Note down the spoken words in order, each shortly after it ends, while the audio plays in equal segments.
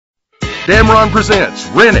Damron presents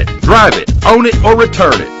Rent It, Drive It, Own It, or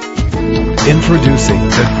Return It. Introducing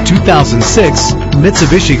the 2006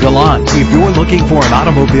 Mitsubishi Galant. If you're looking for an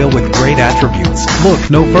automobile with great attributes, look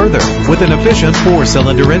no further. With an efficient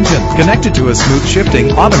 4-cylinder engine connected to a smooth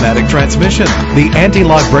shifting automatic transmission, the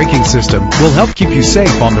anti-lock braking system will help keep you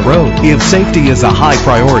safe on the road. If safety is a high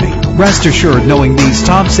priority, rest assured knowing these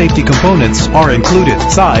top safety components are included: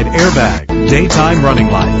 side airbag, daytime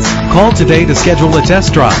running lights. Call today to schedule a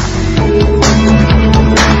test drive.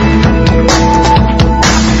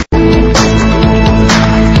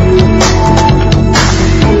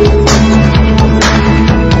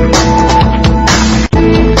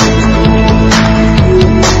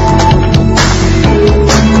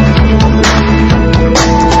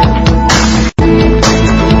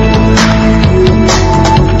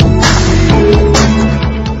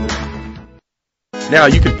 Now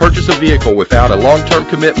you can purchase a vehicle without a long-term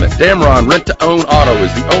commitment. Damron Rent-to-Own Auto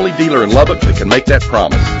is the only dealer in Lubbock that can make that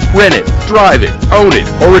promise. Rent it, drive it, own it,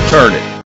 or return it.